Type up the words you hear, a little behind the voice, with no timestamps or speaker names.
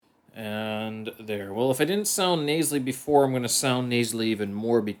And there. Well, if I didn't sound nasally before, I'm going to sound nasally even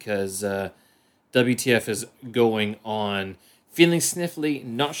more because WTF is going on. Feeling sniffly,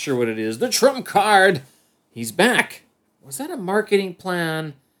 not sure what it is. The Trump card! He's back. Was that a marketing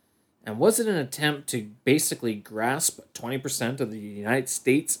plan? And was it an attempt to basically grasp 20% of the United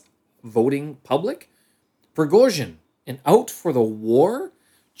States voting public? Prigozhin, and out for the war?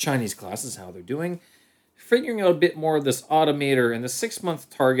 Chinese classes, how they're doing. Figuring out a bit more of this automator and the 6-month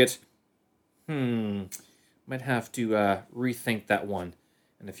target. Might have to rethink that one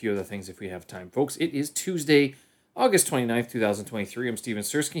and a few other things if we have time. Folks, it is Tuesday, August 29th, 2023. I'm Steven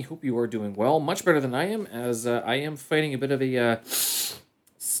Sersky. Hope you are doing well. Much better than I am, as I am fighting a bit of a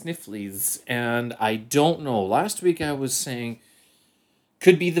snifflies. And I don't know. Last week I was saying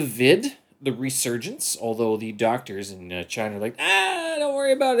could be the vid, the resurgence, although the doctors in China are like, don't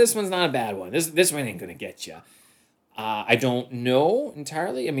worry about it. This one's not a bad one. This one ain't going to get you. I don't know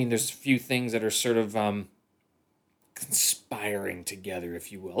entirely. I mean, there's a few things that are sort of conspiring together,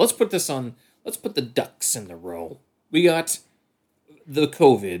 if you will. Let's put the ducks in the row. We got the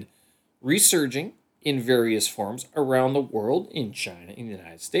COVID resurging in various forms around the world, in China, in the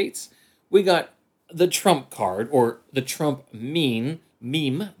United States. We got the Trump card, or the Trump meme,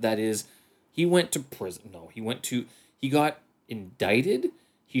 that is, he went to prison. No, he got indicted.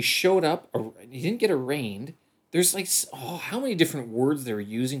 He showed up. He didn't get arraigned. There's how many different words they're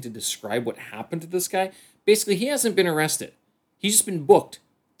using to describe what happened to this guy. Basically, he hasn't been arrested. He's just been booked.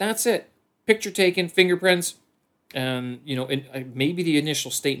 That's it. Picture taken, fingerprints, and, maybe the initial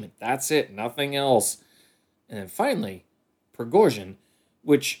statement. That's it. Nothing else. And then finally, Prigozhin,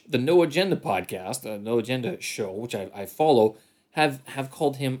 which the No Agenda podcast, No Agenda show, which I follow, have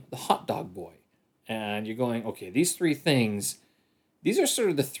called him the hot dog boy. And you're going, okay, these three things, these are sort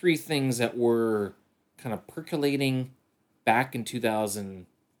of the three things that were kind of percolating back in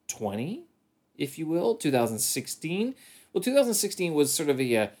 2020, if you will, 2016. Well, 2016 was sort of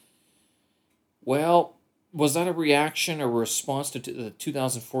was that a reaction or response to the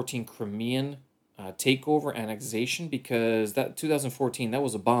 2014 Crimean takeover, annexation? Because that 2014, that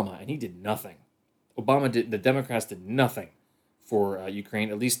was Obama, and he did nothing. The Democrats did nothing for Ukraine,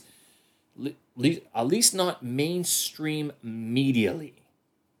 at least not mainstream medially,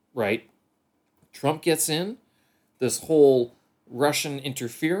 right? Trump gets in, this whole Russian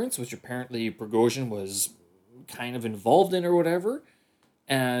interference, which apparently Prigozhin was kind of involved in or whatever,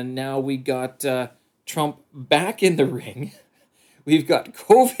 and now we got Trump back in the ring. We've got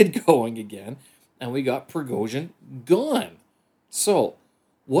COVID going again, and we got Prigozhin gone. So,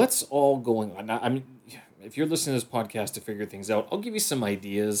 what's all going on? Now, I mean, if you're listening to this podcast to figure things out, I'll give you some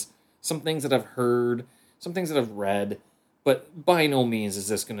ideas, some things that I've heard, some things that I've read, but by no means is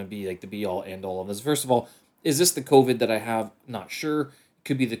this going to be like the be-all, end-all of this. First of all, is this the COVID that I have? Not sure. It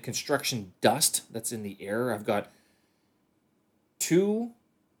could be the construction dust that's in the air. I've got 2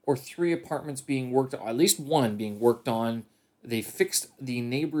 or 3 apartments being worked on, at least one being worked on. They fixed the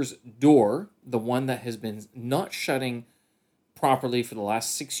neighbor's door, the one that has been not shutting properly for the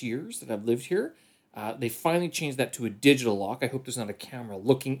last 6 years that I've lived here. They finally changed that to a digital lock. I hope there's not a camera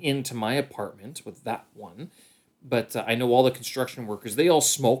looking into my apartment with that one. But I know all the construction workers, they all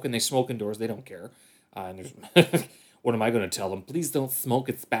smoke, and they smoke indoors. They don't care. And what am I going to tell them? Please don't smoke.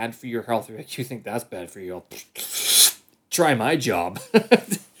 It's bad for your health. You think that's bad for you? I'll try my job.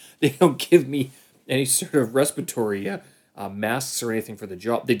 They don't give me any sort of respiratory masks or anything for the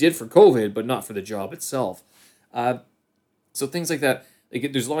job. They did for COVID, but not for the job itself. So things like that.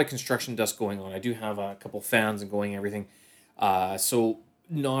 There's a lot of construction dust going on. I do have a couple fans and going everything. So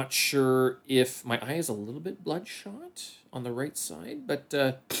not sure if my eye is a little bit bloodshot on the right side, but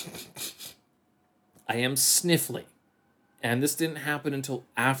I am sniffly. And this didn't happen until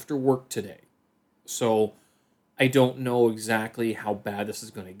after work today. So I don't know exactly how bad this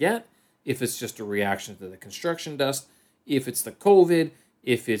is going to get. If it's just a reaction to the construction dust, if it's the COVID,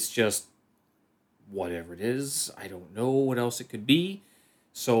 if it's just whatever it is. I don't know what else it could be.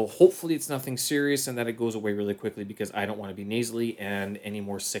 So hopefully it's nothing serious and that it goes away really quickly, because I don't want to be nasally and any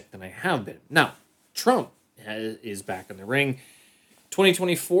more sick than I have been. Now, Trump is back in the ring.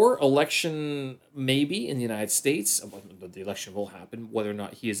 2024 election, maybe, in the United States. The election will happen, whether or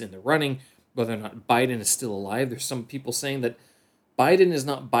not he is in the running, whether or not Biden is still alive. There's some people saying that Biden is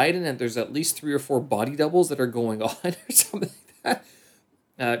not Biden, and there's at least 3 or 4 body doubles that are going on or something like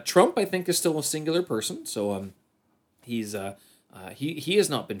that. Trump, I think, is still a singular person, so he's he has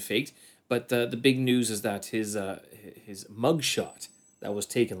not been faked. But the big news is that his mugshot that was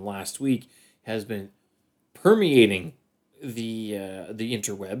taken last week has been permeating the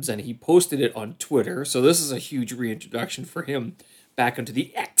interwebs, and he posted it on Twitter. So this is a huge reintroduction for him back onto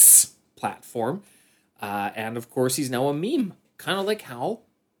the X, platform. And of course, he's now a meme, kind of like how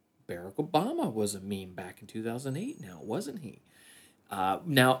Barack Obama was a meme back in 2008 now, wasn't he?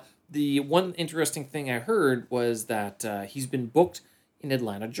 Now, the one interesting thing I heard was that he's been booked in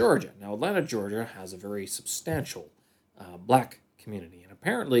Atlanta, Georgia. Now, Atlanta, Georgia has a very substantial black community. And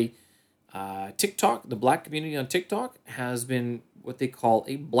apparently, TikTok, the black community on TikTok, has been what they call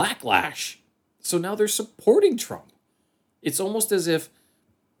a blacklash. So now they're supporting Trump. It's almost as if,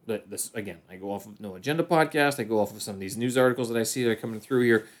 this again, I go off of No Agenda podcast, I go off of some of these news articles that I see that are coming through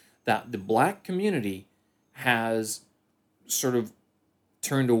here, that the black community has sort of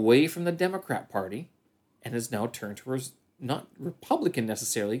turned away from the Democrat Party and has now turned towards, not Republican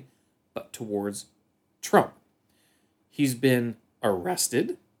necessarily, but towards Trump. He's been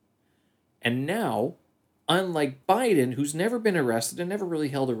arrested, and now, unlike Biden, who's never been arrested and never really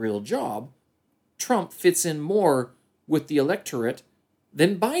held a real job, Trump fits in more with the electorate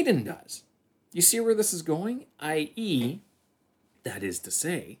than Biden does. You see where this is going? I.e., that is to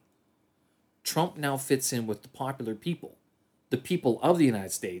say, Trump now fits in with the popular people, the people of the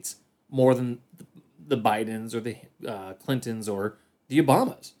United States, more than the Bidens or the Clintons or the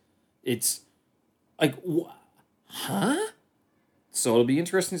Obamas. It's like, huh? So it'll be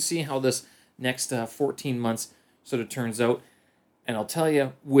interesting to see how this next 14 months sort of turns out. And I'll tell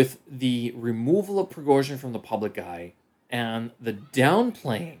you, with the removal of Prigozhin from the public eye and the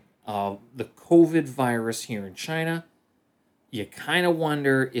downplaying of the COVID virus here in China, you kind of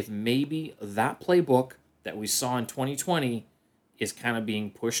wonder if maybe that playbook that we saw in 2020 is kind of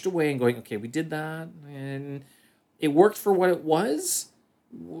being pushed away and going, okay, we did that and it worked for what it was.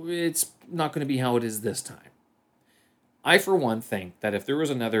 It's not going to be how it is this time. I, for one, think that if there was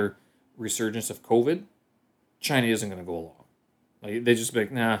another resurgence of COVID, China isn't going to go along. Like, they just be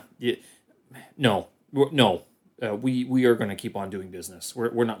like, nah, no. We are going to keep on doing business.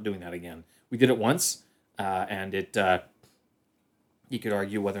 We're not doing that again. We did it once, and it. You could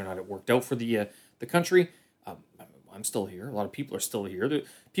argue whether or not it worked out for the country. I'm still here. A lot of people are still here.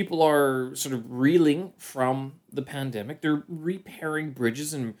 People are sort of reeling from the pandemic. They're repairing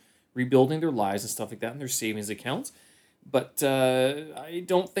bridges and rebuilding their lives and stuff like that in their savings accounts. But I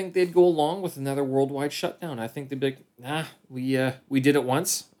don't think they'd go along with another worldwide shutdown. I think they'd be like, nah, we did it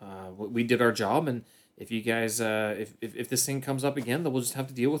once. We did our job, and if you guys, if this thing comes up again, then we'll just have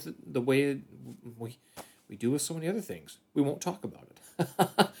to deal with it the way we do with so many other things. We won't talk about it.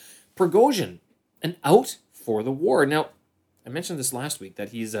 Prigozhin, an out for the war. Now, I mentioned this last week that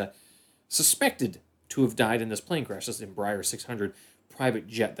he's suspected to have died in this plane crash, this Embraer 600 private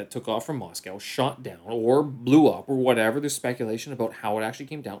jet that took off from Moscow, shot down or blew up or whatever. There's speculation about how it actually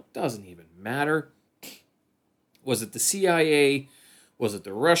came down. Doesn't even matter. Was it the CIA? Was it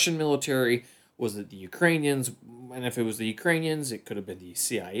the Russian military? Was it the Ukrainians? And if it was the Ukrainians, it could have been the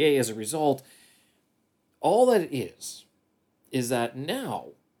CIA as a result. All that it is that now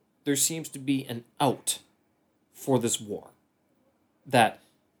there seems to be an out for this war. That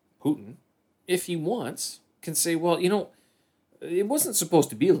Putin, if he wants, can say, well, it wasn't supposed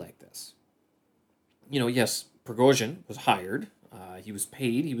to be like this. Yes, Prigozhin was hired, he was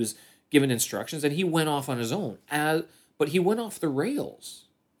paid, he was given instructions, and he went off on his own. But he went off the rails,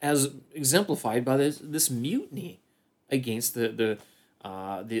 as exemplified by this mutiny against the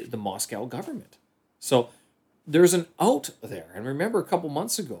Moscow government. So there's an out there. And remember, a couple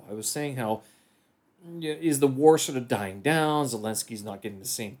months ago, I was saying how is the war sort of dying down? Zelensky's not getting the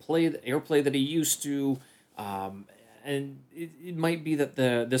same airplay that he used to. And it might be that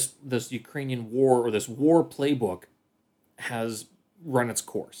this Ukrainian war or this war playbook has run its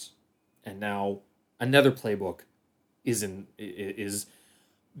course, and now another playbook is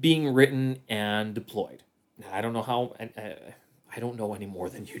being written and deployed. Now, I don't know how. I don't know any more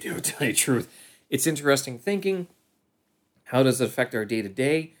than you do, to tell you the truth. It's interesting thinking. How does it affect our day to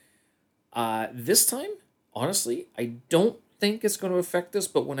day? This time, honestly, I don't think it's going to affect us.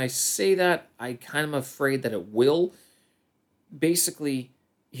 But when I say that, I kind of am afraid that it will. Basically,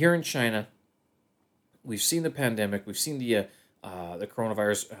 here in China, we've seen the pandemic, we've seen the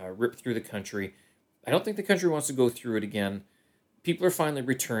coronavirus rip through the country. I don't think the country wants to go through it again. People are finally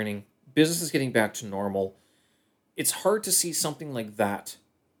returning. Business is getting back to normal. It's hard to see something like that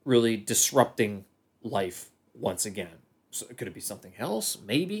really disrupting life once again. So could it be something else?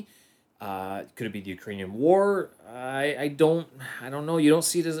 Maybe. Could it be the Ukrainian war? I don't know. You don't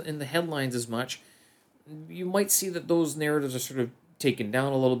see it in the headlines as much. You might see that those narratives are sort of taken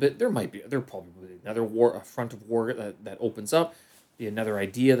down a little bit. There probably another war, a front of war that opens up, another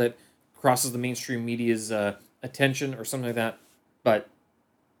idea that crosses the mainstream media's attention or something like that. But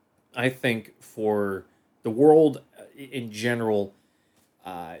I think for the world in general,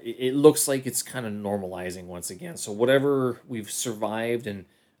 it looks like it's kind of normalizing once again. So whatever we've survived and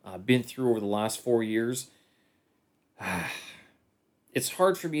been through over the last 4 years, it's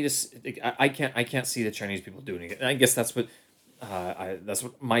hard for me to. I can't see the Chinese people doing it. And I guess that's what. That's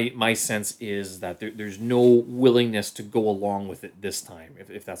what my sense is, that there's no willingness to go along with it this time.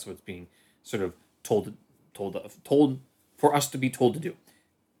 If that's what's being sort of told for us to be told to do.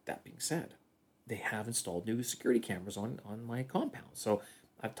 That being said, they have installed new security cameras on my compound. So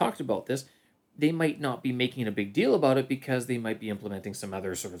I've talked about this. They might not be making a big deal about it because they might be implementing some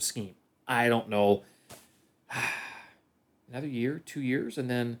other sort of scheme. I don't know. Another year, 2 years,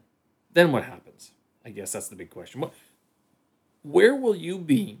 and then what happens? I guess that's the big question. Where will you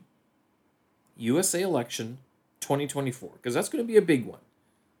be USA election 2024? Because that's going to be a big one.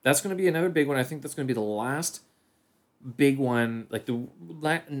 That's going to be another big one. I think that's going to be the last big one, like the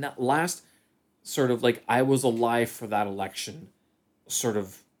last sort of like I was alive for that election sort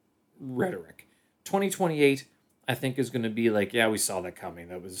of rhetoric. 2028, I think, is going to be like, yeah, we saw that coming.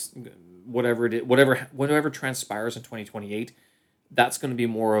 That was whatever transpires in 2028. That's going to be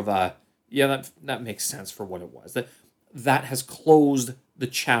more of a, yeah, that makes sense for what it was. That has closed the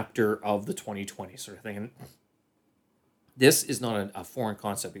chapter of the 2020 sort of thing. And this is not a foreign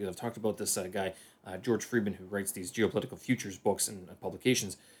concept, because I've talked about this guy, George Friedman, who writes these geopolitical futures books and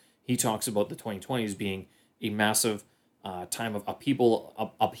publications. He talks about the 2020s being a massive time of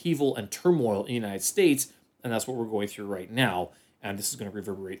upheaval and turmoil in the United States, and that's what we're going through right now, and this is going to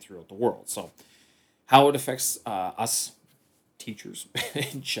reverberate throughout the world. So how it affects us teachers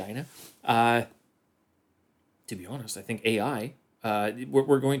in China, to be honest, I think AI,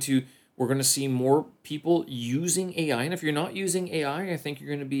 we're going to see more people using AI, and if you're not using AI, I think you're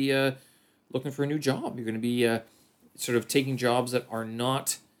going to be looking for a new job. You're going to be sort of taking jobs that are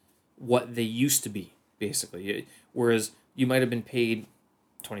not what they used to be, basically. Whereas you might have been paid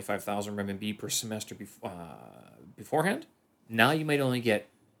 25,000 renminbi per semester beforehand. Now you might only get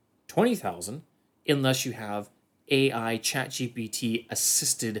 20,000 unless you have AI ChatGPT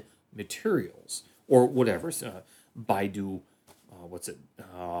assisted materials or whatever. Baidu, what's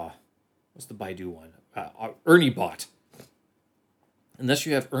the Baidu one? Ernie Bot. Unless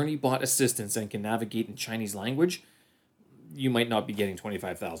you have Ernie Bot assistance and can navigate in Chinese language, you might not be getting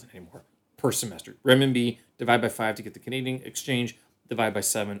 25,000 anymore per semester. Renminbi, divide by 5 to get the Canadian exchange, divide by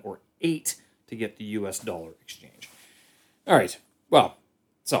 7 or 8 to get the US dollar exchange. All right, well,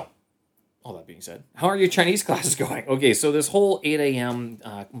 so all that being said, how are your Chinese classes going? Okay, so this whole 8 a.m.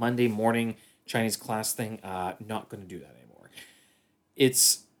 Monday morning Chinese class thing, not going to do that anymore.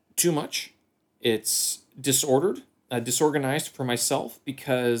 It's too much. It's disorganized for myself,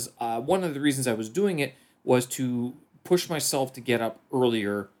 because one of the reasons I was doing it was to push myself to get up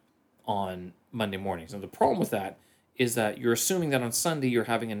earlier on Monday mornings. Now, the problem with that is that you're assuming that on Sunday you're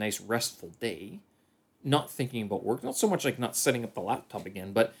having a nice restful day, not thinking about work, not so much like not setting up the laptop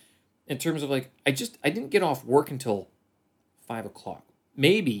again, but in terms of like, I didn't get off work until 5 o'clock,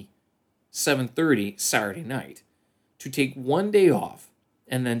 maybe 7:30 Saturday night, to take one day off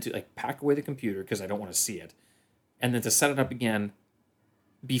and then to like pack away the computer because I don't want to see it, and then to set it up again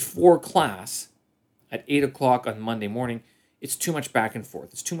before class at 8 o'clock on Monday morning. It's too much back and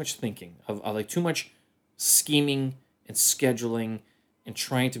forth. It's too much thinking of like too much scheming and scheduling and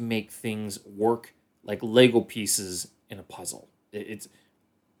trying to make things work like Lego pieces in a puzzle.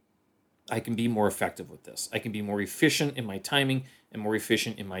 I can be more effective with this. I can be more efficient in my timing and more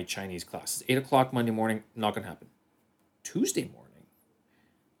efficient in my Chinese classes. 8 o'clock Monday morning, not going to happen. Tuesday morning,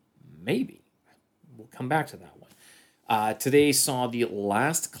 maybe. We'll come back to that one. Today saw the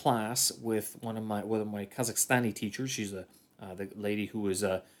last class with one of my Kazakhstani teachers. She's the lady who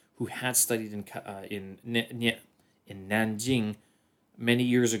had studied in Nanjing many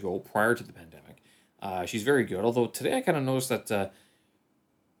years ago, prior to the pandemic. She's very good. Although today I kind of noticed that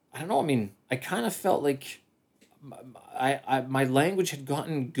I don't know. I mean, I kind of felt like my language had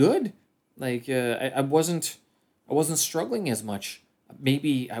gotten good. Like I wasn't struggling as much.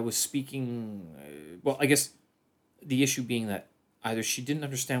 Maybe I was speaking. Well, I guess the issue being that either she didn't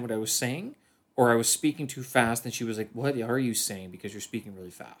understand what I was saying, or I was speaking too fast, and she was like, "What are you saying? Because you're speaking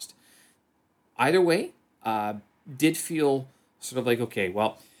really fast." Either way, did feel sort of like, okay,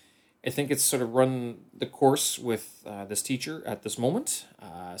 well, I think it's sort of run the course with this teacher at this moment.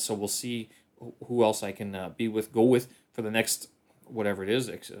 So we'll see who else I can go with for the next, whatever it is,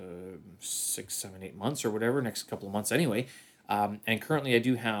 6, 7, 8 months or whatever, next couple of months anyway. And currently I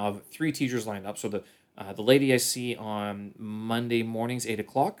do have 3 teachers lined up. So the lady I see on Monday mornings, 8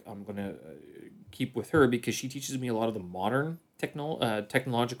 o'clock, I'm going to keep with her because she teaches me a lot of the modern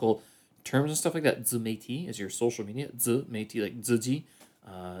technological terms and stuff like that. Zmeiti is your social media. Zmeiti, like ziji.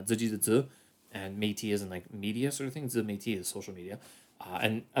 zi的zi, and Métis is in like media sort of thing. Zi Métis is social media,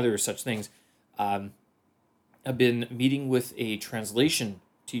 and other such things. I've been meeting with a translation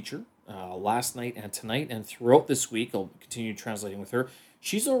teacher last night and tonight, and throughout this week, I'll continue translating with her.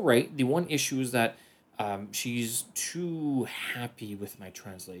 She's all right. The one issue is that she's too happy with my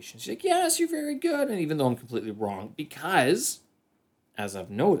translation. She's like, yes, you're very good. And even though I'm completely wrong, because, as I've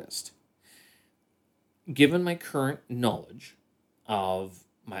noticed, given my current knowledge of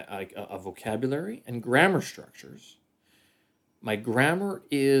my of vocabulary and grammar structures, my grammar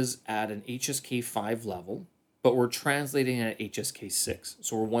is at an HSK 5 level, but we're translating at HSK 6.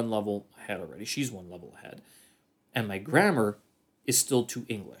 So we're one level ahead already. She's one level ahead. And my grammar is still too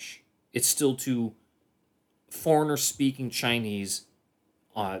English. It's still too foreigner speaking Chinese,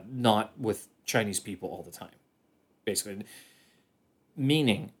 not with Chinese people all the time. Basically.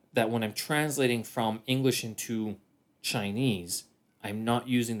 Meaning that when I'm translating from English into Chinese, I'm not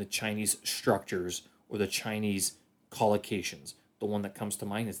using the Chinese structures or the Chinese collocations. The one that comes to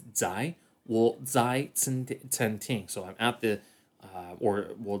mind is zai, wo zai zen ting. So I'm at the, or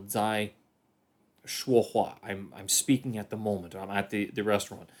wo zai shuo hua. I'm speaking at the moment. I'm at the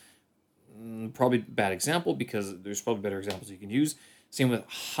restaurant. Probably bad example because there's probably better examples you can use. Same with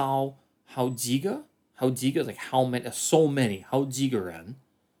how jiga is like how many, so many, how jiga ren.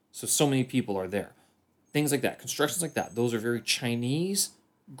 So many people are there. Things like that, constructions like that. Those are very Chinese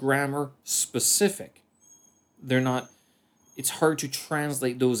grammar specific. They're not. It's hard to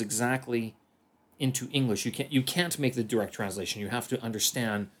translate those exactly into English. You can't make the direct translation. You have to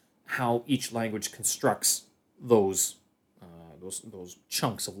understand how each language constructs those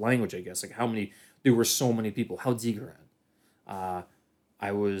chunks of language. I guess like how many there were so many people. How jigeran.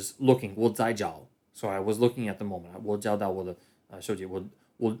 I was looking. 我在找. So I was looking at the moment. 我找到我的手机.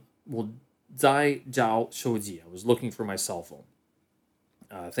 我在找手机. I was looking for my cell phone.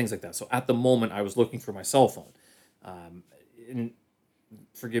 Things like that. So at the moment, I was looking for my cell phone. And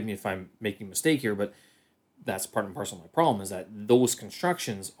forgive me if I'm making a mistake here, but that's part and parcel of my problem is that those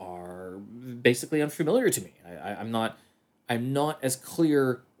constructions are basically unfamiliar to me. I'm not as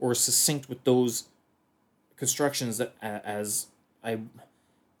clear or succinct with those constructions as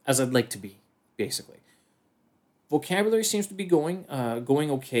I'd like to be, basically. Vocabulary seems to be going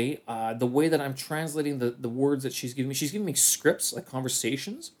okay. The way that I'm translating the words that she's giving me scripts, like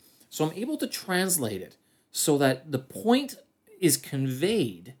conversations. So I'm able to translate it so that the point is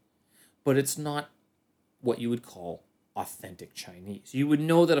conveyed, but it's not what you would call authentic Chinese. You would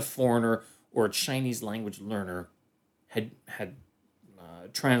know that a foreigner or a Chinese language learner had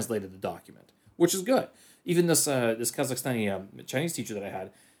translated the document, which is good. Even this Kazakhstani Chinese teacher that I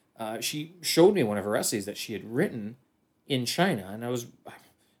had, she showed me one of her essays that she had written in China, and I was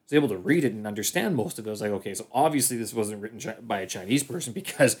able to read it and understand most of it. I was like, okay, so obviously this wasn't written by a Chinese person,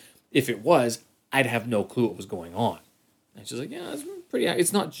 because if it was, I'd have no clue what was going on. And she's like, yeah,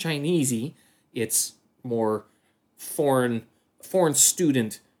 it's not Chinesey, it's more foreign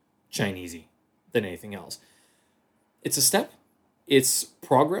student Chinesey than anything else. It's a step. It's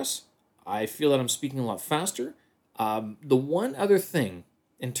progress. I feel that I'm speaking a lot faster. The one other thing,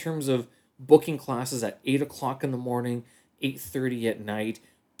 in terms of booking classes at 8 o'clock in the morning, 8:30 at night,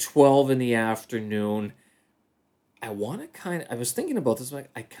 12 in the afternoon, I was thinking about this, like,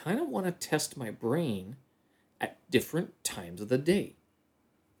 I kind of want to test my brain at different times of the day.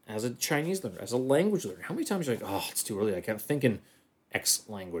 As a Chinese learner, as a language learner, how many times are you like, oh, it's too early, I can't think in X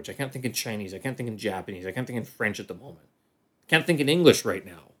language, I can't think in Chinese, I can't think in Japanese, I can't think in French at the moment. I can't think in English right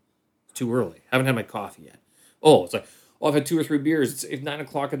now. It's too early. I haven't had my coffee yet. Oh, it's like, oh, I've had 2 or 3 beers. It's 9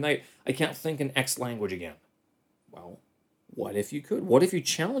 o'clock at night. I can't think in X language again. Well, what if you could? What if you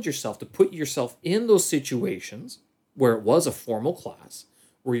challenge yourself to put yourself in those situations where it was a formal class,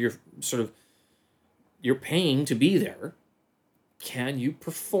 where you're paying to be there? Can you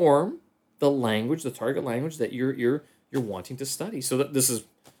perform the language, the target language that you're wanting to study? So that this is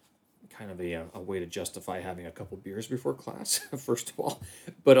kind of a way to justify having a couple beers before class, first of all,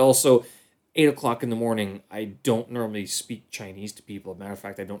 but also 8 o'clock in the morning, I don't normally speak Chinese to people. As a matter of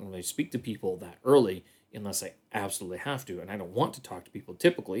fact, I don't really speak to people that early unless I absolutely have to. And I don't want to talk to people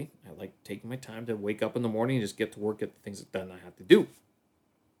typically. I like taking my time to wake up in the morning and just get to work, get the things done I have to do.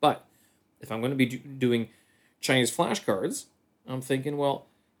 But if I'm going to be doing Chinese flashcards, I'm thinking, well,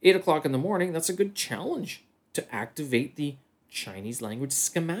 8 o'clock in the morning, that's a good challenge to activate the Chinese language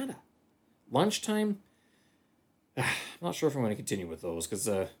schemata. Lunchtime, I'm not sure if I'm going to continue with those, because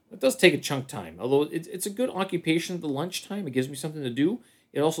it does take a chunk time. Although it's a good occupation at the lunchtime. It gives me something to do.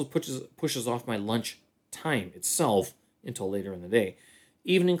 It also pushes off my lunch time itself until later in the day.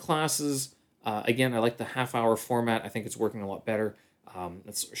 Evening classes, again, I like the half-hour format. I think it's working a lot better.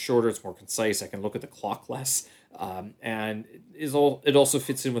 It's shorter, it's more concise. I can look at the clock less, and it also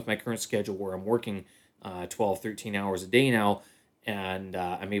fits in with my current schedule where I'm working 12, 13 hours a day now, and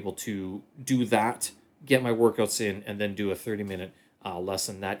I'm able to do that, get my workouts in, and then do a 30-minute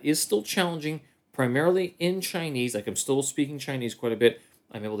lesson. That is still challenging, primarily in Chinese. Like, I'm still speaking Chinese quite a bit.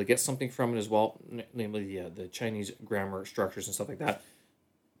 I'm able to get something from it as well, namely the Chinese grammar structures and stuff like that.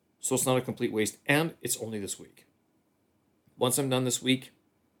 So it's not a complete waste, and it's only this week. Once I'm done this week,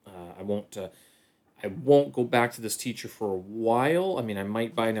 I won't go back to this teacher for a while. I mean, I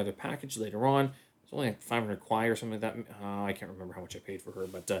might buy another package later on. It's only like 500 kwai or something like that. I can't remember how much I paid for her,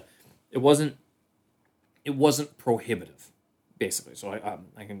 but it wasn't prohibitive, basically. So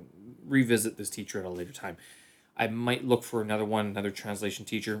I can revisit this teacher at a later time. I might look for another translation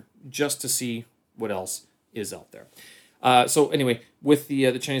teacher, just to see what else is out there. So anyway, with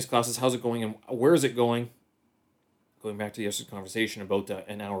the Chinese classes, how's it going and where is it going? Going back to yesterday's conversation about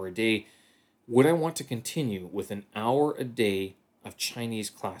an hour a day, would I want to continue with an hour a day of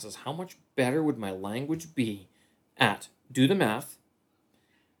Chinese classes? How much better would my language be at, do the math,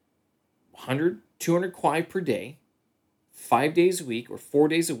 100, 200 kwai per day, 5 days a week or 4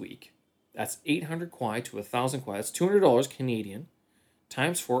 days a week? That's 800 kwai to 1,000 kwai. That's $200 Canadian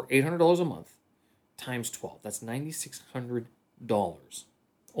times 4, $800 a month, times 12. That's $9,600.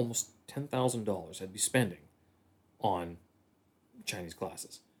 Almost $10,000 I'd be spending on Chinese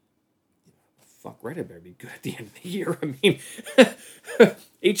classes. Fuck right, I better be good at the end of the year. I mean,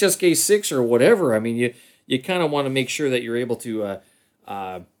 HSK 6 or whatever. I mean, you kind of want to make sure that you're able to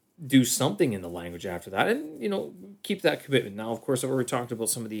do something in the language after that, and keep that commitment. Now, of course, I've already talked about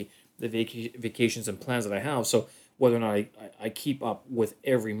some of the vacations and plans that I have. So whether or not I keep up with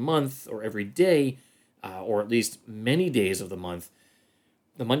every month or every day, or at least many days of the month,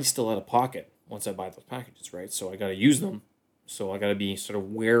 the money's still out of pocket once I buy those packages, right? So I got to use them. So I got to be sort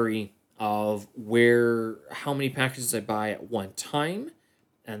of wary of how many packages I buy at one time,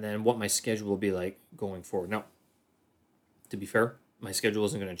 and then what my schedule will be like going forward. Now, to be fair, my schedule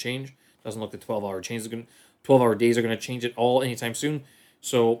isn't going to change. It doesn't look the 12-hour days are going to change at all anytime soon.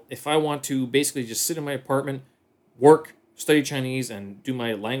 So if I want to basically just sit in my apartment, work, study Chinese, and do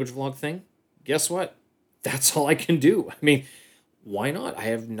my language vlog thing, guess what? That's all I can do. I mean, why not? I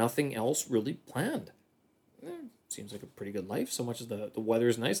have nothing else really planned. Seems like a pretty good life. So much as the weather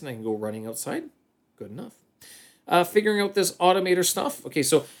is nice and I can go running outside, good enough. Figuring out this automator stuff. Okay,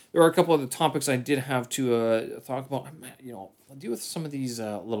 so there are a couple other topics I did have to talk about. I'll deal with some of these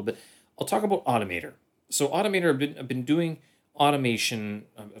a little bit. I'll talk about automator. So automator, I've been doing automation.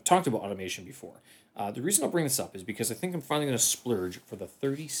 I've talked about automation before. The reason I'll bring this up is because I think I'm finally going to splurge for the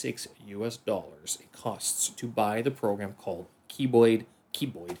 $36 it costs to buy the program called Keyboard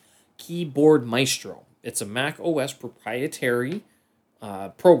Maestro. It's a Mac OS proprietary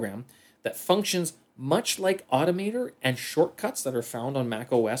program that functions much like Automator and shortcuts that are found on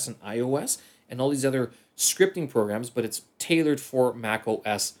Mac OS and iOS and all these other scripting programs, but it's tailored for Mac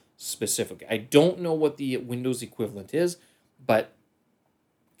OS specifically. I don't know what the Windows equivalent is, but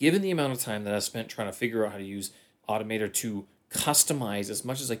given the amount of time that I've spent trying to figure out how to use Automator to customize as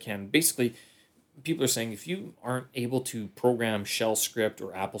much as I can, basically, people are saying if you aren't able to program Shell script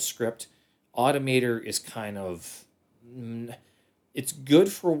or Apple script, Automator is kind of... It's good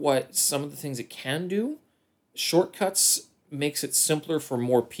for what some of the things it can do. Shortcuts makes it simpler for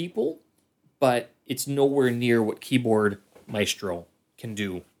more people, but it's nowhere near what Keyboard Maestro can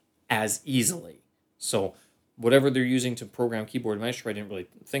do as easily. So whatever they're using to program Keyboard Maestro, I didn't really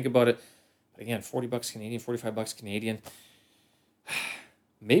think about it. Again, $40 Canadian, $45 Canadian.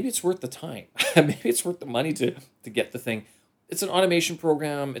 Maybe it's worth the time. Maybe it's worth the money to get the thing. It's an automation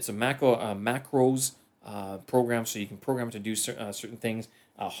program. It's a macros program, so you can program it to do certain things,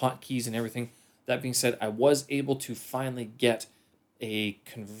 hotkeys and everything. That being said, I was able to finally get a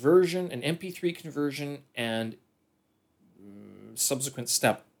conversion, an MP3 conversion, and subsequent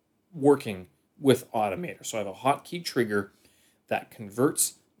step working with Automator. So I have a hotkey trigger that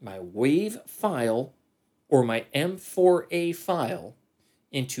converts my WAV file or my M4A file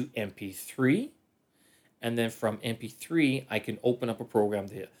into MP3, and then from MP3 I can open up a program,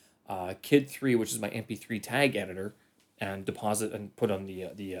 the Kid 3, which is my MP3 tag editor, and deposit and put on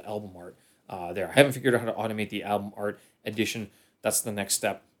the album art there. I haven't figured out how to automate the album art edition. That's the next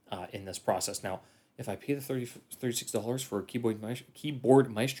step in this process. Now, if I pay the $36 for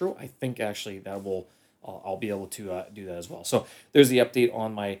Keyboard Maestro, I think actually I'll be able to do that as well. So there's the update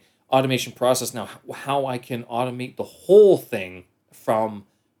on my automation process. Now, how I can automate the whole thing from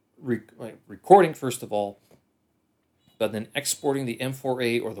recording, first of all, but then exporting the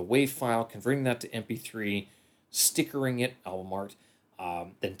M4A or the WAV file, converting that to MP3, stickering it, album art,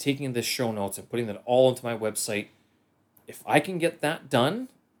 then taking the show notes and putting that all into my website. If I can get that done,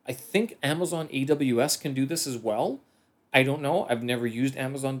 I think Amazon AWS can do this as well. I don't know. I've never used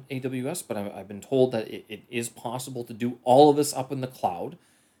Amazon AWS, but I've been told that it is possible to do all of this up in the cloud.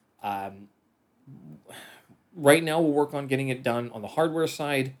 Right now, we'll work on getting it done on the hardware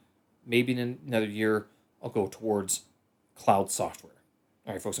side. Maybe in another year, I'll go towards cloud software.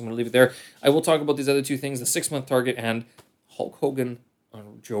 All right, folks, I'm going to leave it there. I will talk about these other two things, the 6-month target and Hulk Hogan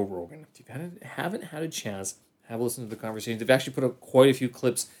on Joe Rogan. If you haven't had a chance, have a listen to the conversation. They've actually put up quite a few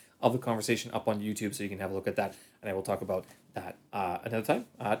clips of the conversation up on YouTube, so you can have a look at that. And I will talk about that another time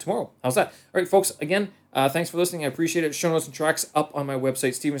tomorrow. How's that? All right, folks, again, thanks for listening. I appreciate it. Show notes and tracks up on my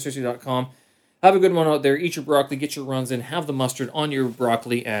website, stephensearcy.com. Have a good one out there. Eat your broccoli, get your runs in, have the mustard on your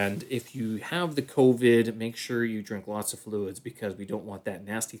broccoli, and if you have the COVID, make sure you drink lots of fluids because we don't want that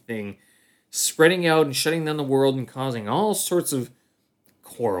nasty thing spreading out and shutting down the world and causing all sorts of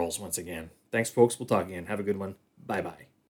quarrels once again. Thanks, folks. We'll talk again. Have a good one. Bye-bye.